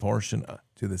the proportion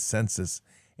to the census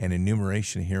and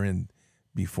enumeration herein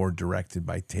before directed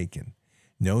by taken.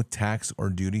 No tax or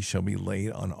duty shall be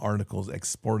laid on articles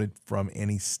exported from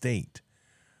any state.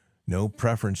 No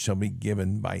preference shall be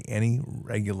given by any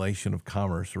regulation of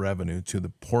commerce revenue to the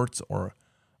ports or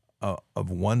of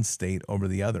one state over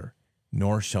the other,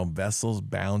 nor shall vessels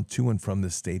bound to and from the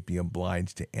state be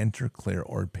obliged to enter, clear,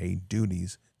 or pay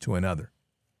duties to another.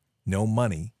 No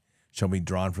money shall be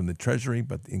drawn from the treasury,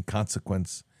 but in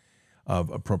consequence of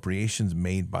appropriations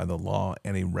made by the law,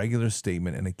 and a regular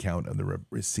statement and account of the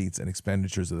receipts and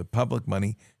expenditures of the public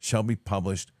money shall be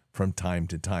published from time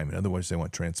to time. In other words, they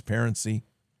want transparency.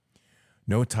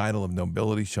 No title of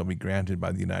nobility shall be granted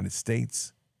by the United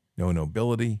States, no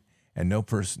nobility, and no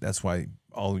person. That's why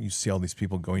you see all these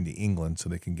people going to England so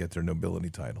they can get their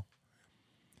nobility title.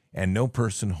 And no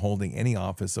person holding any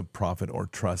office of profit or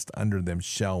trust under them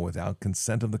shall, without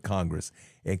consent of the Congress,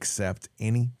 accept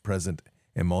any present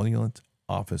emolument,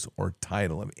 office, or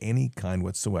title of any kind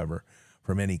whatsoever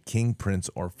from any king, prince,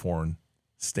 or foreign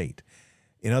state.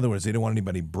 In other words, they don't want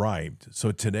anybody bribed.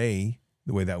 So today,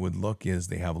 the way that would look is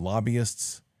they have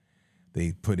lobbyists,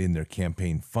 they put in their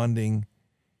campaign funding,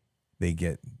 they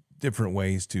get different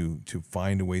ways to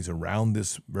find ways around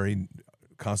this very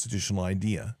constitutional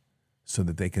idea so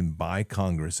that they can buy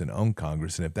Congress and own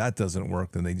Congress. And if that doesn't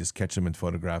work, then they just catch them in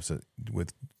photographs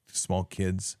with small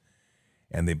kids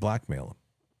and they blackmail them.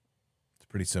 It's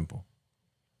pretty simple.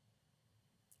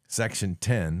 Section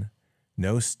 10,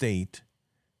 no state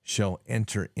shall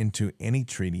enter into any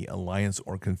treaty, alliance,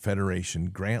 or confederation,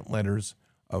 grant letters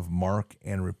of marque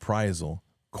and reprisal,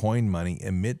 coin money,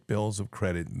 emit bills of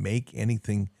credit, make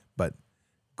anything but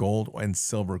gold and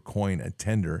silver coin a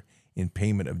tender in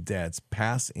payment of debts,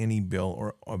 pass any bill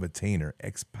or of attainder,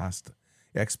 ex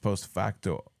post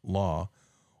facto law,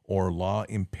 or law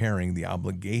impairing the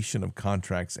obligation of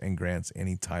contracts and grants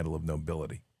any title of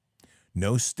nobility.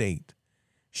 No state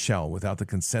shall, without the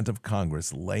consent of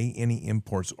Congress, lay any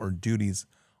imports or duties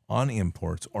on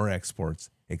imports or exports,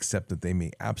 except that they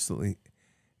may absolutely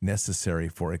necessary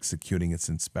for executing its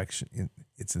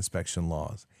inspection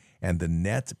laws, and the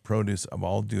net produce of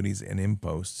all duties and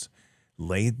imposts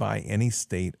laid by any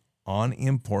state on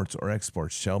imports or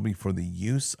exports shall be for the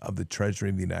use of the Treasury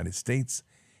of the United States,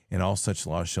 and all such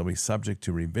laws shall be subject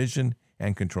to revision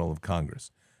and control of Congress.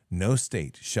 No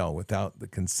state shall, without the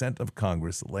consent of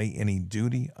Congress, lay any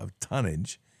duty of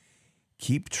tonnage,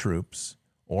 keep troops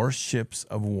or ships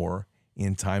of war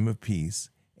in time of peace,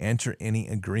 enter any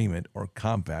agreement or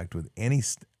compact with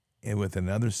with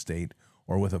another state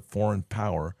or with a foreign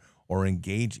power, or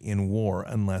engage in war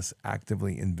unless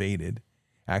actually invaded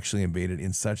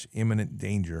in such imminent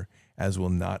danger as will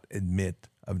not admit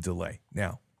of delay.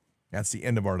 Now, that's the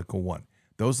end of Article 1.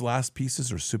 Those last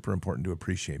pieces are super important to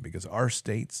appreciate because our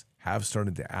states have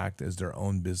started to act as their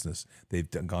own business. They've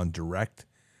gone direct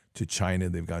to China.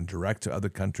 They've gone direct to other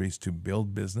countries to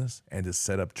build business and to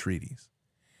set up treaties.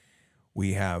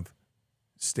 We have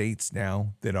states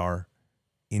now that are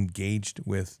engaged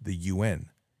with the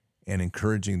UN and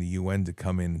encouraging the UN to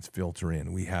come in and filter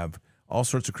in. We have all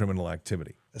sorts of criminal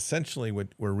activity. Essentially, what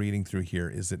we're reading through here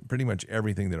is that pretty much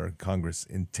everything that our Congress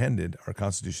intended, our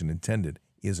Constitution intended,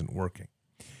 isn't working.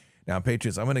 Now,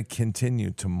 Patriots, I'm going to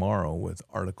continue tomorrow with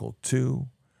Article 2,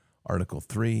 Article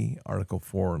 3, Article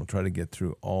 4, and I'll try to get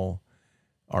through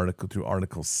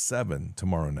Article 7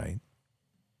 tomorrow night.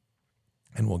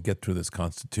 And we'll get through this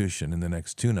Constitution in the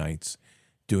next 2 nights,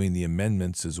 doing the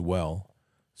amendments as well,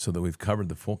 so that we've covered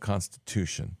the full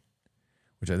Constitution,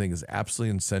 which I think is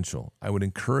absolutely essential. I would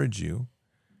encourage you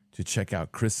to check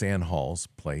out Chris Ann Hall's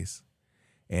place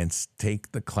and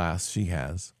take the class she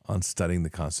has on studying the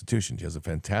Constitution. She has a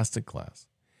fantastic class.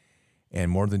 And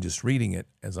more than just reading it,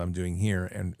 as I'm doing here,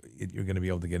 you're going to be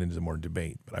able to get into more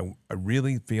debate. But I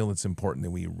really feel it's important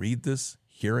that we read this,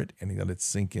 hear it, and let it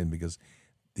sink in, because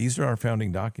these are our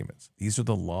founding documents. These are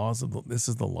the laws this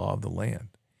is the law of the land.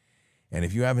 And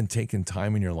if you haven't taken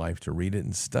time in your life to read it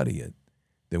and study it,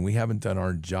 then we haven't done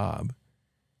our job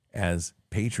as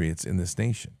patriots in this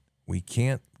nation. We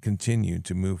can't continue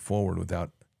to move forward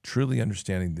without truly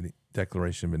understanding the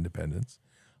Declaration of Independence,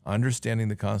 understanding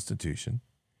the Constitution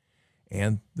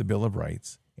and the Bill of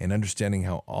Rights, and understanding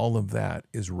how all of that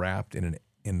is wrapped in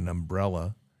an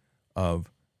umbrella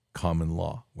of common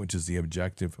law, which is the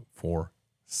objective for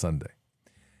Sunday.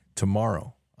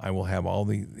 Tomorrow, I will have all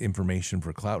the information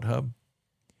for Clout Hub,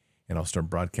 and I'll start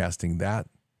broadcasting that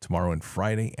tomorrow and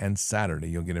Friday and Saturday.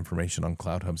 You'll get information on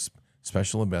Clout Hub's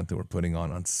special event that we're putting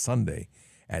on Sunday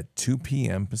at 2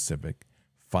 p.m. Pacific,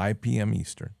 5 p.m.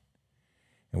 Eastern,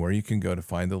 and where you can go to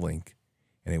find the link.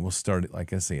 And it will start,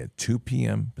 like I say, at 2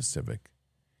 p.m. Pacific,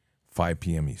 5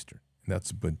 p.m. Eastern. And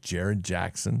that's with Jaron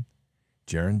Jackson,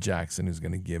 who's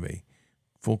going to give a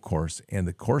full course. And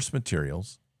the course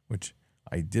materials, which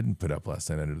I didn't put up last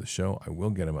night under the show, I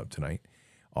will get them up tonight,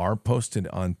 are posted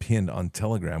pinned on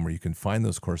Telegram, where you can find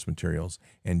those course materials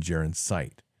and Jaron's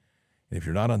site. And if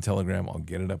you're not on Telegram, I'll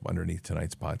get it up underneath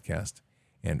tonight's podcast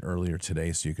and earlier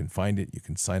today, so you can find it. You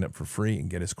can sign up for free and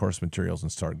get his course materials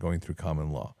and start going through common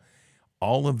law.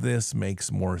 All of this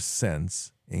makes more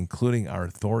sense, including our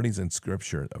authorities in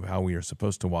Scripture of how we are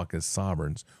supposed to walk as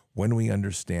sovereigns, when we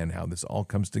understand how this all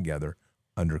comes together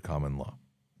under common law.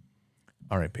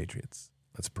 All right, Patriots,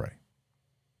 let's pray.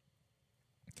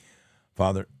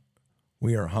 Father,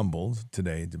 we are humbled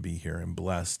today to be here and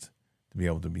blessed to be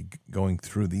able to be going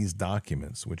through these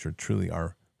documents, which are truly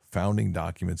our founding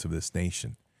documents of this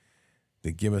nation,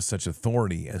 that give us such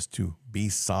authority as to be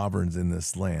sovereigns in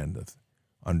this land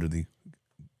under the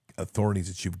authorities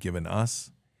that you've given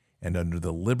us and under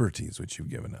the liberties which you've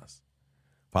given us.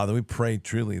 Father, we pray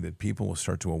truly that people will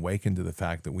start to awaken to the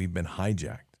fact that we've been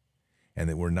hijacked and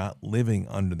that we're not living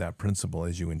under that principle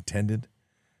as you intended,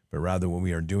 but rather what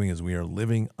we are doing is we are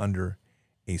living under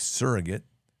a surrogate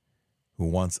who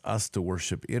wants us to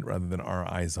worship it rather than our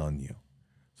eyes on you.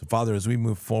 So, Father, as we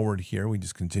move forward here, we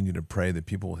just continue to pray that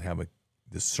people will have a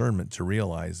discernment to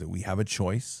realize that we have a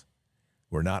choice.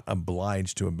 We're not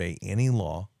obliged to obey any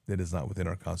law that is not within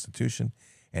our Constitution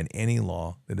and any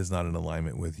law that is not in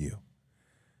alignment with you.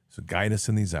 So guide us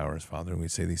in these hours, Father, and we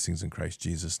say these things in Christ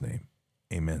Jesus' name.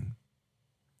 Amen.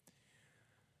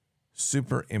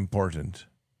 Super important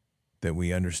that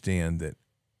we understand that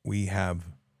we have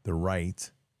the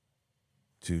right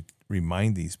to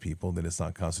remind these people that it's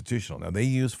not constitutional. Now, they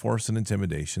use force and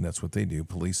intimidation. That's what they do,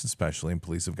 police especially, and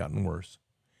police have gotten worse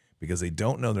because they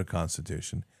don't know their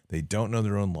Constitution, they don't know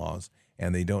their own laws,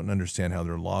 and they don't understand how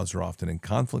their laws are often in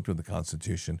conflict with the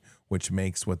Constitution, which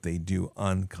makes what they do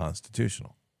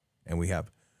unconstitutional. And we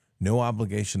have no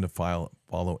obligation to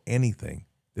follow anything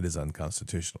that is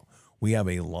unconstitutional. We have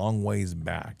a long ways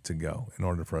back to go in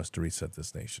order for us to reset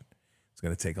this nation. It's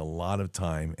going to take a lot of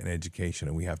time and education,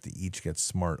 and we have to each get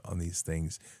smart on these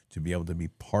things to be able to be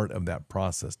part of that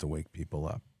process to wake people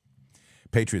up.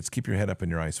 Patriots, keep your head up and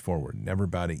your eyes forward. Never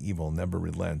bow to evil, never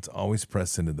relent, always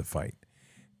press into the fight.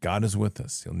 God is with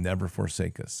us. He'll never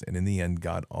forsake us. And in the end,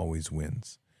 God always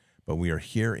wins. But we are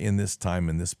here in this time,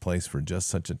 in this place, for just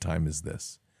such a time as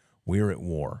this. We are at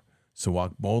war. So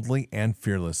walk boldly and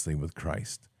fearlessly with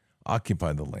Christ.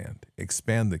 Occupy the land.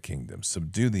 Expand the kingdom.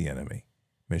 Subdue the enemy.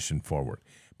 Mission forward.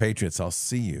 Patriots, I'll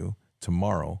see you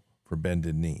tomorrow for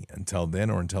Bended Knee. Until then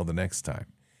or until the next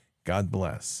time, God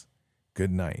bless.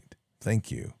 Good night.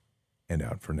 Thank you. And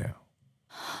out for now.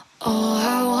 Oh,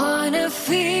 I want to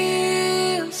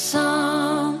feel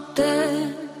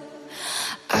something.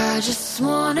 I just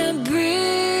want to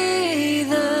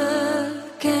breathe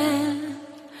again.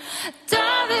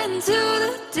 Dive into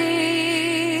the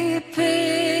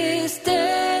deepest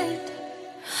end.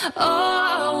 Oh,